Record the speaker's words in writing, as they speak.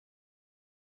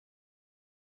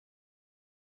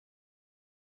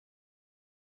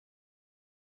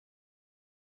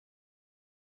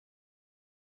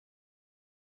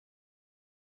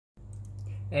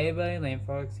Hey everybody,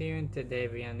 LandFox here, and today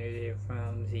we are new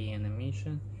from the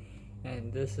animation,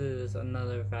 and this is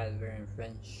another Fazbear and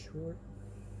Friends short,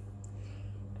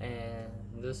 and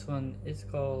this one is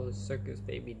called Circus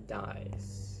Baby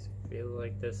Dies. I feel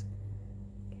like this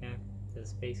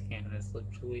space cannon is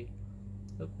literally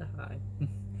a bit high.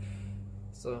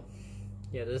 So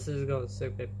yeah, this is called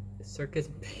Circus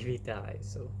Baby Dies.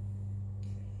 So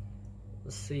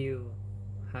let's see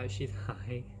how she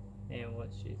died and what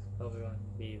she's probably going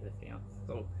to be the fiance.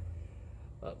 So,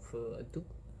 for ado,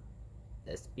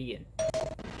 let's begin.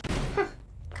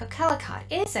 Coquelicot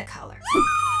is a color.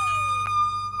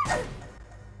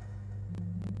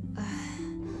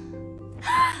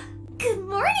 Good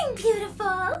morning,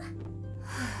 beautiful!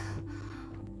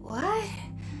 What?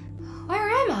 Where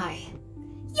am I?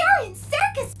 You're in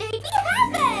Circus Baby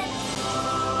Heaven!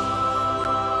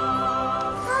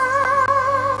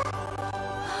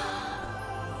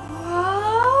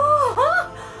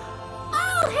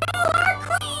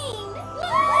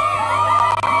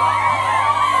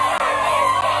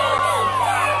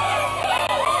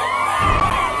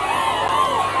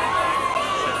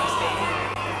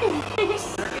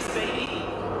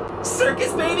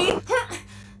 Circus baby?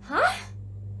 Huh?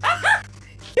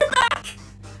 You're back!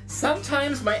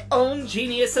 Sometimes my own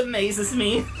genius amazes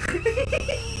me. My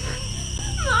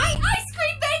ice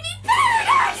cream baby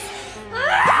paradise!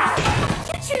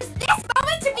 You choose this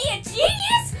moment to be a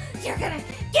genius? You're gonna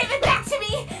give it back to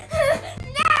me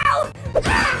now!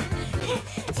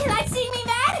 Do you like seeing me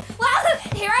mad? Well,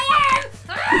 here I am!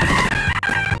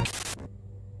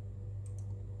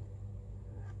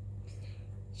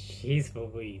 Jeez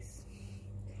Louise.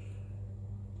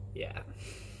 Yeah.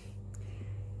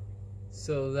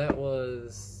 So that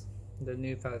was the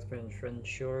new Fazbear and Friends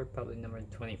short, probably number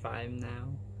 25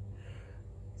 now.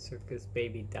 Circus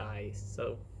Baby Dies.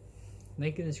 So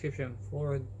link in the description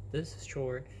for this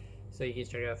short so you can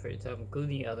check it out for yourself, including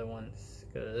the other ones,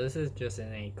 because this is just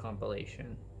in a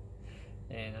compilation.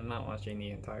 And I'm not watching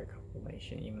the entire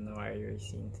compilation, even though I already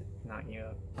seen it. Not, you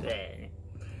know, bleh.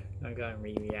 I'm gonna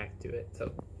react to it. So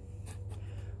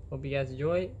hope you guys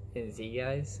enjoy it, and see you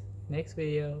guys next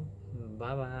video.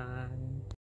 Bye bye.